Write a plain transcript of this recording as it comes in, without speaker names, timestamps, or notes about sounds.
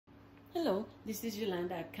Hello, this is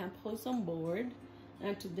Yolanda at Camp Host on Board,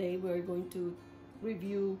 and today we're going to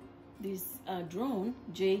review this drone,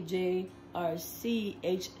 JJRC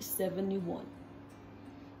H71.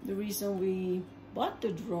 The reason we bought the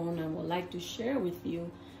drone and would like to share with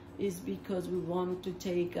you is because we want to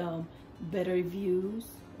take better views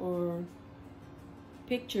or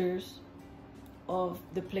pictures of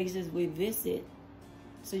the places we visit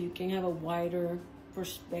so you can have a wider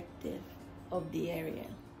perspective of the area.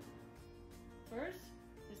 First,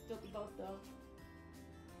 let's talk about the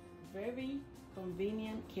very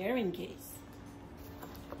convenient carrying case.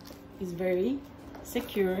 It's very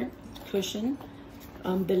secure, cushioned.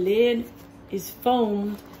 The lid is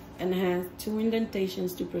foamed and has 2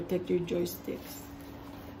 indentations to protect your joysticks.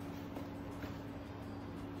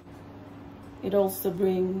 It also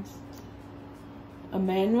brings a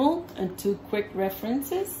manual and 2 quick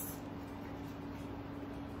references.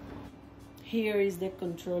 Here is the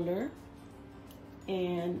controller,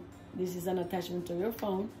 and this is an attachment to your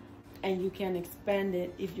phone, and you can expand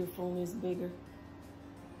it if your phone is bigger.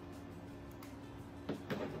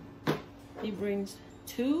 It brings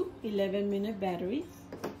 2 11-minute batteries,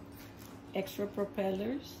 extra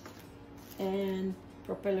propellers, and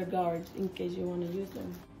propeller guards in case you want to use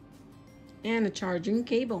them, and a charging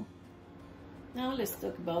cable. Now let's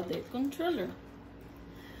talk about the controller.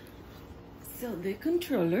 So the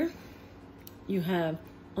controller, you have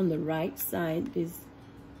on the right side this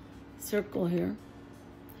circle here.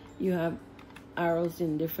 You have arrows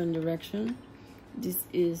in different directions. This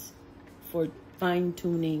is for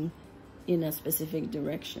fine-tuning in a specific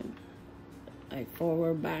direction, like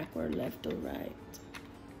forward, backward, left, or right.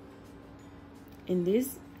 In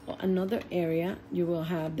this another area, you will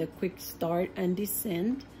have the quick start and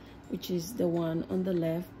descent, which is the one on the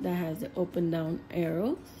left that has the up and down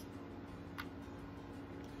arrows.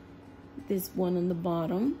 This one on the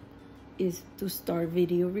bottom is to start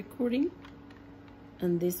video recording,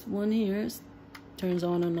 and this one here turns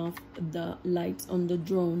on and off the lights on the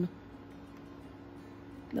drone.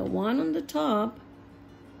 The one on the top,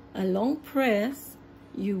 a long press,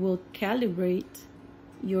 you will calibrate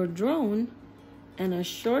your drone, and a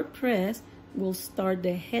short press will start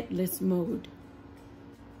the headless mode.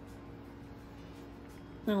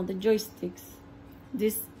 Now the joysticks.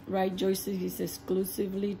 This right joystick is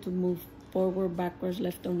exclusively to move forward, backwards,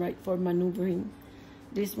 left, and right for maneuvering.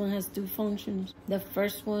 This one has 2 functions. The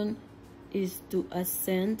first one is to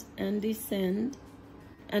ascend and descend,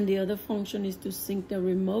 and the other function is to sync the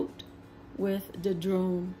remote with the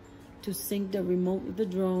drone. To sync the remote with the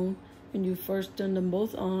drone, when you first turn them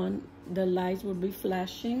both on, the lights will be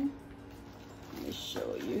flashing. Let me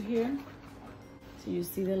show you here. So you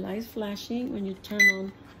see the lights flashing. When you turn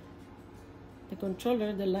on the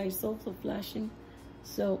controller, the lights also flashing.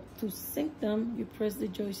 So to sync them, you press the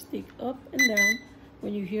joystick up and down.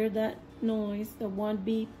 When you hear that noise, the one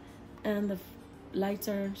beep, and the lights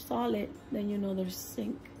are solid, then you know they're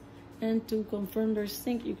sync. And to confirm they're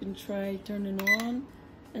sync, you can try turning on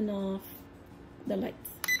and off the lights.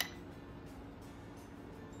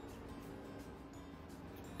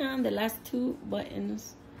 And the last 2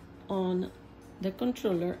 buttons on the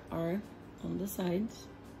controller are on the sides.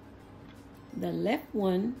 The left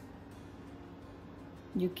one,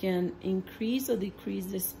 you can increase or decrease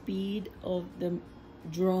the speed of the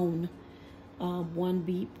drone. 1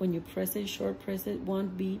 beep, when you press it, short press it, 1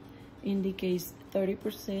 beep indicates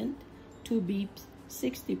 30%, 2 beeps,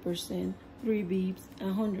 60%, 3 beeps,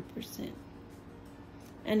 100%.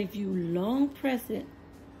 And if you long press it,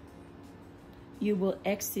 you will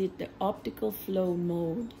exit the optical flow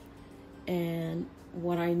mode. And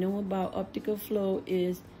what I know about optical flow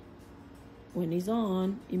is when it's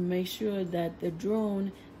on, it makes sure that the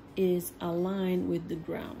drone is aligned with the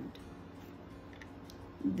ground.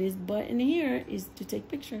 This button here is to take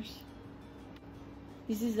pictures.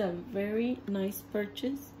 This is a very nice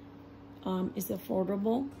purchase. It's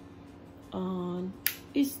affordable.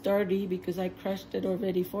 It's sturdy because I crashed it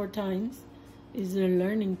already 4 times. It's a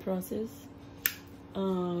learning process.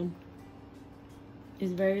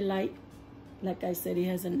 It's very light. Like I said, it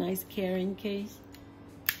has a nice carrying case.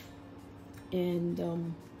 And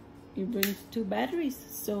it brings 2 batteries,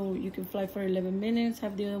 so you can fly for 11 minutes,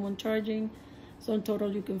 have the other one charging. So in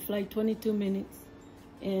total, you can fly 22 minutes,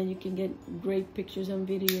 and you can get great pictures and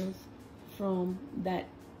videos from that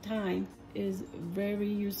time. Is very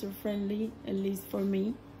user-friendly, at least for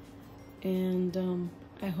me, and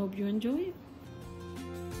I hope you enjoy it.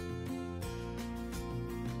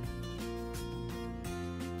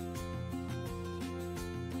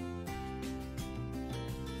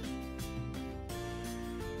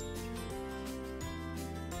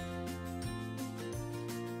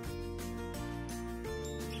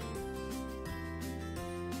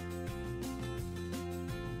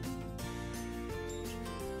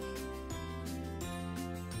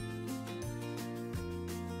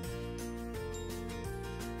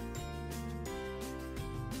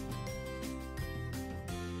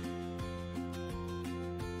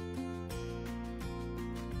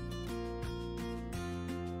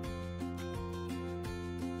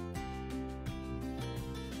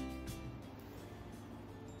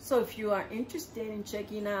 So if you are interested in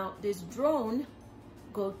checking out this drone,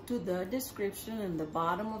 go to the description in the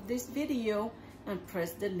bottom of this video and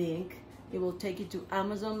press the link. It will take you to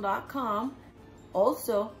Amazon.com.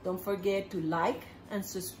 Also, don't forget to like and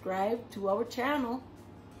subscribe to our channel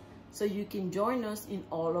so you can join us in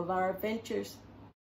all of our adventures.